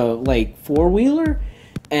came on a like 4-wheeler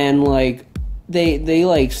and like they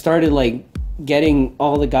like started like getting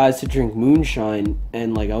all the guys to drink moonshine,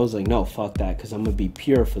 and like I was like, no, fuck that, because I'm gonna be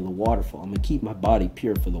pure for the waterfall. I'm gonna keep my body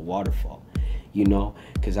pure for the waterfall, you know,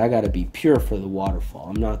 because I gotta be pure for the waterfall.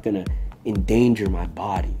 I'm not gonna endanger my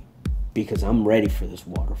body because I'm ready for this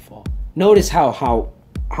waterfall. Notice how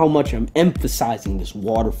much I'm emphasizing this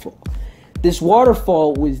waterfall. This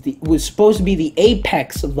waterfall was supposed to be the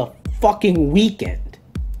apex of the fucking weekend.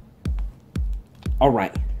 All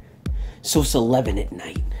right, so it's 11 at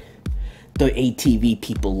night. The ATV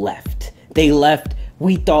people left. They left.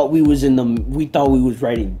 We thought we was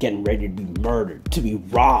getting ready to be murdered, to be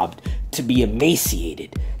robbed, to be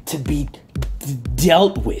emaciated, to be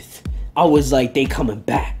dealt with. I was like, they coming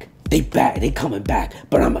back. They coming back,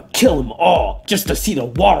 but I'ma kill them all just to see the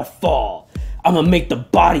waterfall. I'ma make the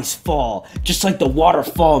bodies fall, just like the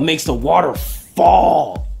waterfall makes the water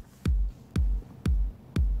fall.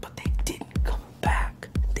 But they didn't come back.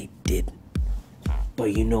 They didn't.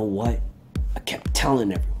 But you know what? I kept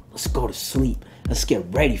telling everyone, let's go to sleep. Let's get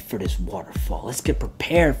ready for this waterfall. Let's get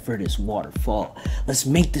prepared for this waterfall. Let's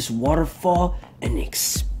make this waterfall an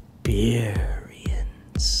experience.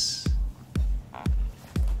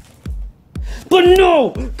 But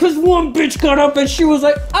no, because one bitch got up and she was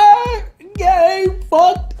like, I'm getting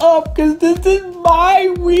fucked up because this is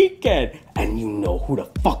my weekend. And you know who the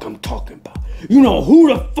fuck I'm talking about. You know who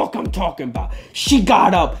the fuck I'm talking about. She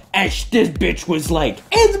got up and this bitch was like,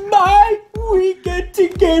 it's my weekend to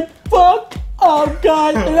get fucked up,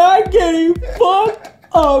 guys. And I'm getting fucked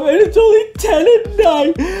up. And it's only 10 at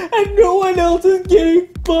night. And no one else is getting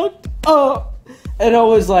fucked up. And I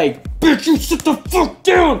was like, bitch, you sit the fuck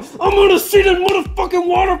down. I'm gonna see the motherfucking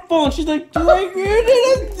waterfall. And she's like, you're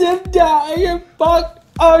gonna sit down and get fucked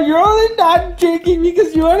up. You're only not drinking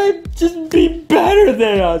because you wanna just be better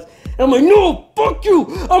than us. And I'm like, no, fuck you.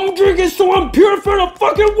 I'm drinking so I'm pure for the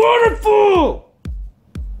fucking waterfall.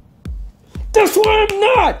 That's why I'm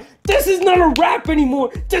not. This is not a rap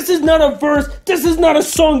anymore. This is not a verse. This is not a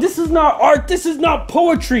song. This is not art. This is not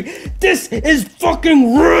poetry. This is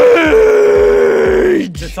fucking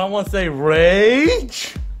rage. Did someone say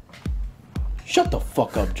rage? Shut the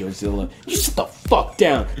fuck up, JOEzilla. You sit the fuck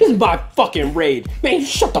down. This is my fucking rage. Man, you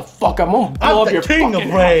shut the fuck up. I'm gonna blow up your fucking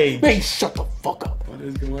house. Man, you shut the fuck up. What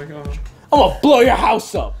is going on? I'm gonna blow your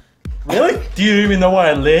house up. Really? Do you even know where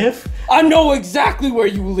I live? I know exactly where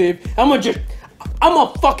you live. I'm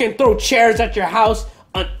gonna fucking throw chairs at your house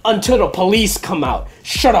until the police come out.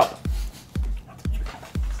 Shut up.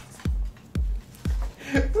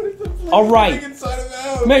 All right.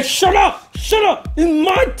 Man, shut up. Shut up. It's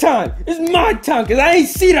my time. It's my time because I ain't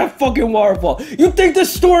see that fucking waterfall. You think the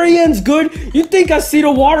story ends good? You think I see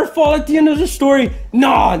the waterfall at the end of the story?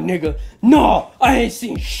 Nah, nigga. Nah, I ain't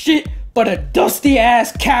seen shit but a dusty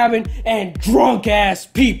ass cabin and drunk ass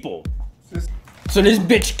people. So this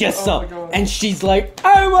bitch gets up and she's like,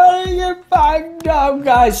 I wanna get fucked up,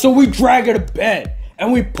 guys. So we drag her to bed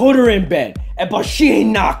and we put her in bed. But she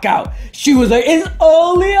ain't knock out. She was like, it's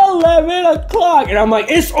only 11 o'clock. And I'm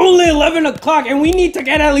like, it's only 11 o'clock and we need to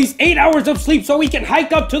get at least 8 hours of sleep so we can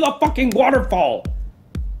hike up to the fucking waterfall.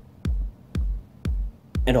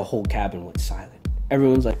 And the whole cabin went silent.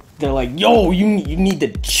 Everyone's like, they're like, yo, you need to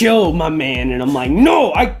chill, my man. And I'm like,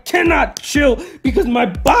 no, I cannot chill because my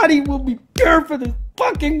body will be pure for this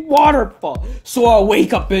fucking waterfall. So I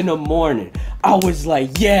wake up in the morning. I was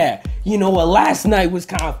like, yeah, you know what, last night was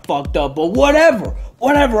kind of fucked up, but whatever.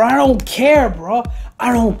 I don't care, bro.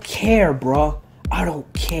 I don't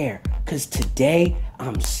care. Because today,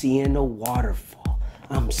 I'm seeing a waterfall.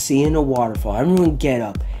 Everyone get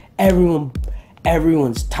up.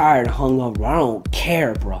 Everyone's tired, hungover. I don't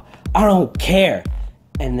care, bro. I don't care.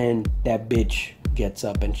 And then that bitch gets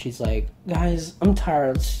up and she's like, guys, I'm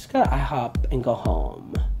tired. Let's just go to IHOP and go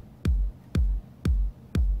home.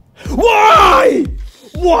 Why?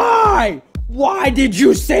 Why did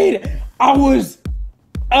you say that? I don't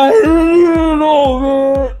even know,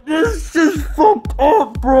 man. This is fucked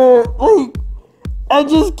up, bro. Like, I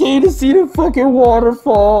just came to see the fucking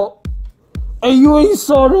waterfall. And you ain't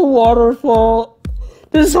saw the waterfall.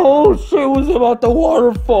 This whole shit was about the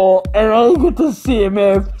waterfall, and I didn't get to see it,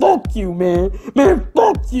 man. Fuck you, man. Man,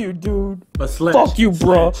 fuck you, dude. But Sledge, fuck you,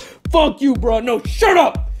 bro. Fuck you, bro. No, shut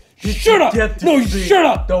up. Shut up. No, shut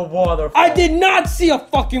up. The waterfall. I did not see a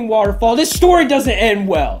fucking waterfall. This story doesn't end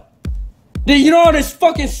well. You know how this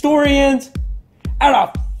fucking story ends? At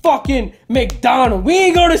a fucking McDonald's. We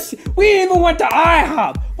ain't even went to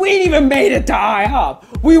IHOP. We ain't even made it to IHOP.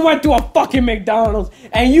 We went to a fucking McDonald's,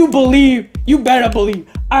 and you better believe,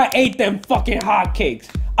 I ate them fucking hotcakes.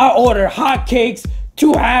 I ordered hotcakes,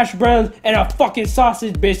 2 hash browns, and a fucking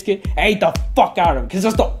sausage biscuit, and ate the fuck out of them, because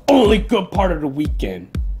that's the only good part of the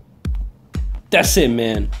weekend. That's it,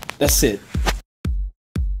 man. That's it.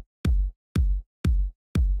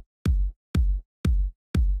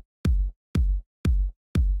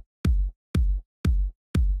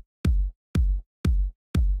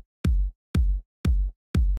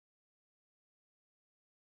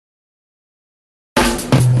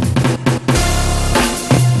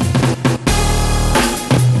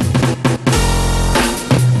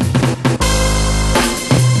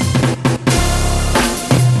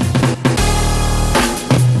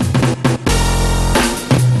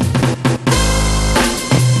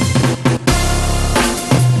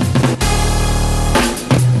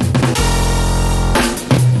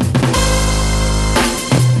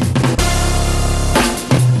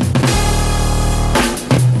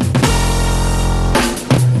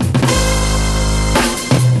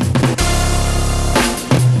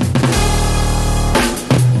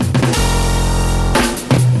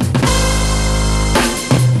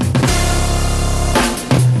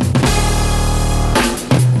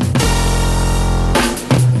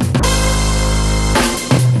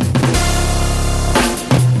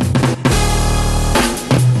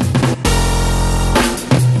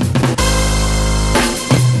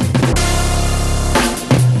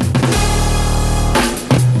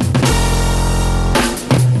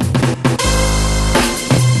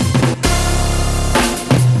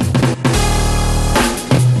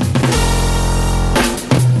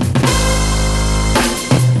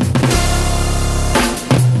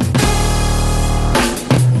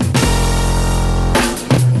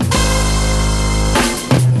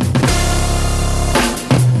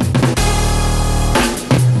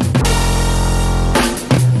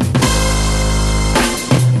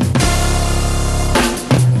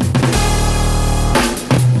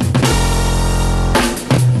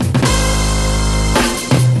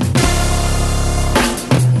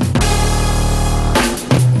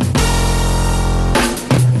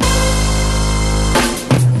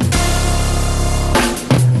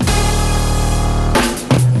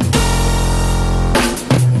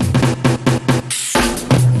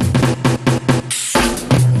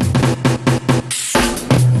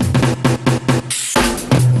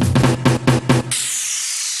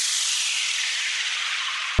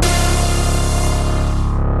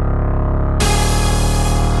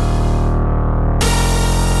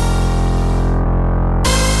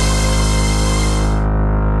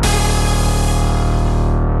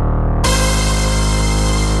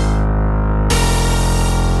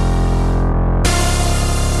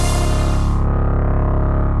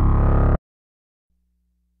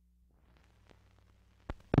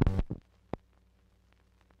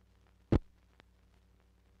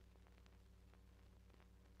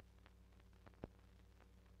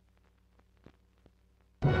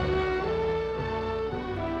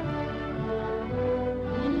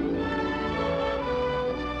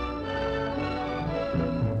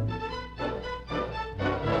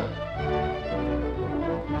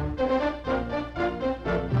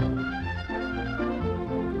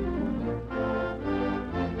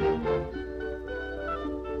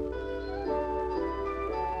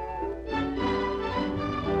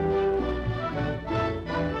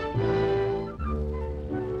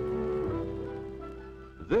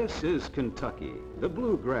 This is Kentucky, the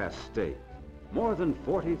bluegrass state. More than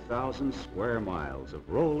 40,000 square miles of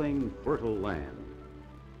rolling, fertile land.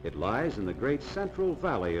 It lies in the great Central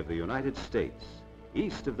Valley of the United States,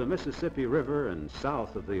 east of the Mississippi River and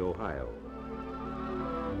south of the Ohio.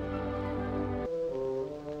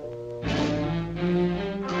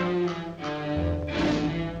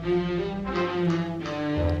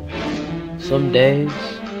 Some days,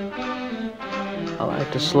 I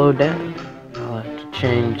like to slow down. I like to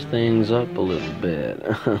change things up a little bit.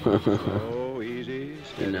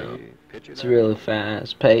 You know, it's really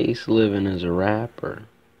fast paced living as a rapper.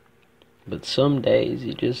 But some days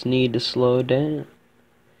you just need to slow down.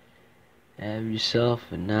 Have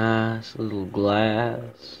yourself a nice little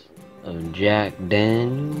glass of Jack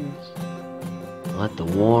Daniels. Let the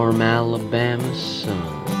warm Alabama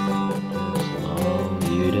sun just lull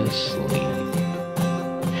you to sleep.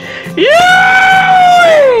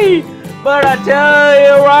 Yay! But I tell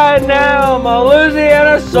you right now, I'm a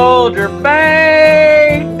Louisiana soldier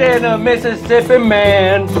baked in a Mississippi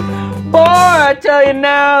man. Boy, I tell you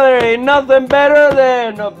now, there ain't nothing better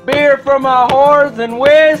than a beer for my horse and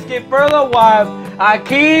whiskey for the wife. I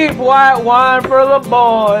keep white wine for the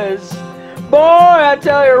boys. Boy, I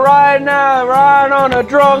tell you right now, I'm riding on a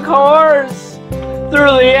drunk horse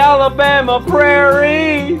through the Alabama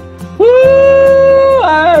prairie. Woo!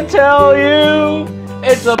 I tell you,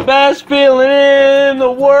 it's the best feeling in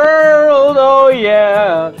the world, oh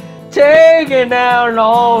yeah. Take drinking down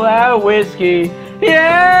all that whiskey.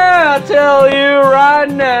 Yeah, I tell you right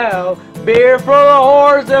now, beer for the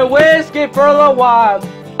whores and whiskey for the wives.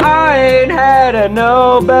 I ain't had a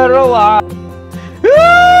no better life.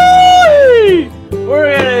 Woo!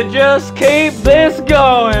 We're gonna just keep this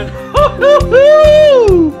going.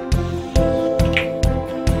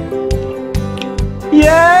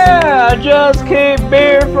 Yeah, just keep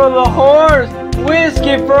beer for the horse,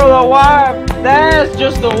 whiskey for the wife. That's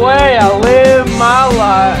just the way I live my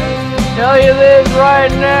life. Tell you this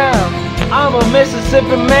right now, I'm a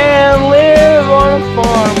Mississippi man, live on a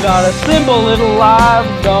farm, got a simple little life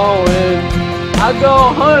going. I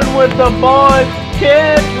go hunting with the boys,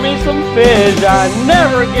 catch me some fish, I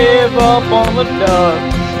never give up on the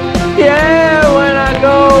ducks. Yeah, when I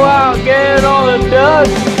go out, get all the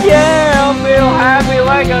ducks, yeah, I feel happy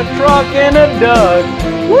like a truck in a duck.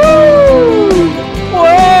 Woo!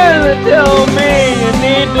 When they tell me you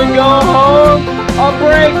need to go home, I'll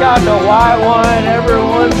break out the white wine,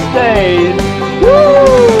 everyone stays.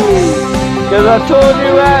 Woo! Cause I told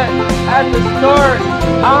you at the start,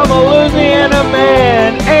 I'm a Louisiana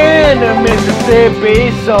man and a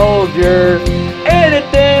Mississippi soldier.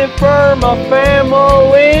 Anything for my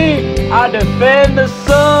family, I defend the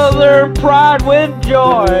Southern pride with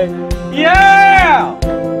joy. Yeah!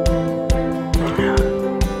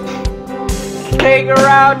 Take her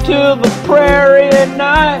out to the prairie at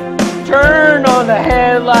night, turn on the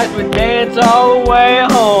headlights, we dance all the way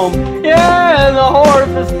home. Yeah, and the horse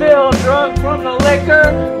is still drunk from the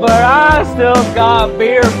liquor, but I still got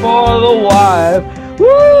beer for the wife.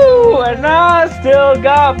 Woo! And I still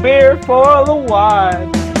got beer for the wife.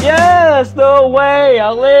 Yeah, that's the way I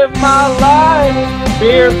live my life.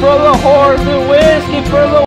 Beer for the horse and whiskey for the